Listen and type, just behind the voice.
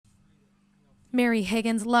Mary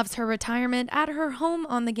Higgins loves her retirement at her home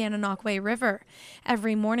on the Gananoque River.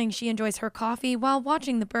 Every morning she enjoys her coffee while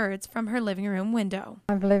watching the birds from her living room window.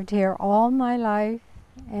 I've lived here all my life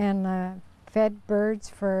and fed birds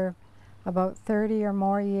for about 30 or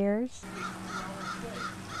more years.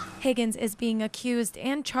 Higgins is being accused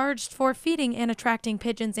and charged for feeding and attracting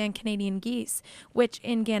pigeons and Canadian geese, which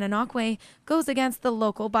in Gananoque goes against the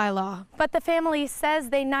local bylaw. But the family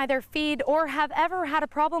says they neither feed or have ever had a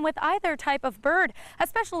problem with either type of bird,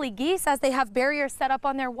 especially geese, as they have barriers set up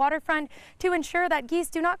on their waterfront to ensure that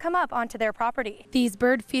geese do not come up onto their property. These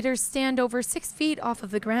bird feeders stand over 6 feet off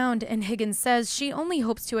of the ground, and Higgins says she only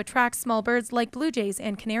hopes to attract small birds like blue jays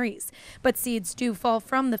and canaries. But seeds do fall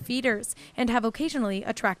from the feeders and have occasionally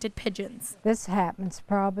attracted pigeons. This happens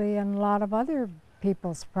probably on a lot of other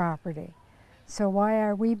people's property. So why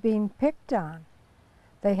are we being picked on?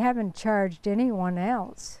 They haven't charged anyone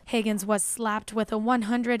else. Higgins was slapped with a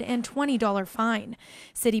 $120 fine.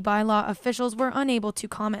 City bylaw officials were unable to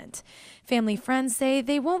comment. Family friends say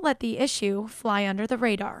they won't let the issue fly under the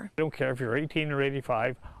radar. I don't care if you're 18 or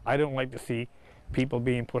 85. I don't like to see people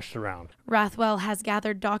being pushed around. Rathwell has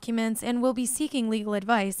gathered documents and will be seeking legal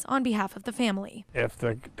advice on behalf of the family. If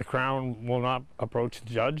the Crown will not approach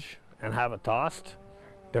the judge and have it tossed,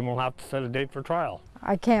 then we'll have to set a date for trial.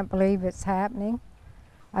 I can't believe it's happening.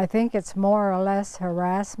 I think it's more or less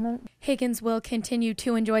harassment. Higgins will continue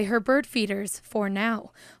to enjoy her bird feeders for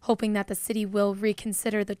now, hoping that the city will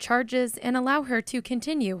reconsider the charges and allow her to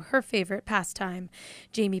continue her favorite pastime.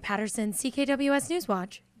 Jamie Patterson, CKWS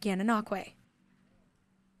Newswatch, Gananoque.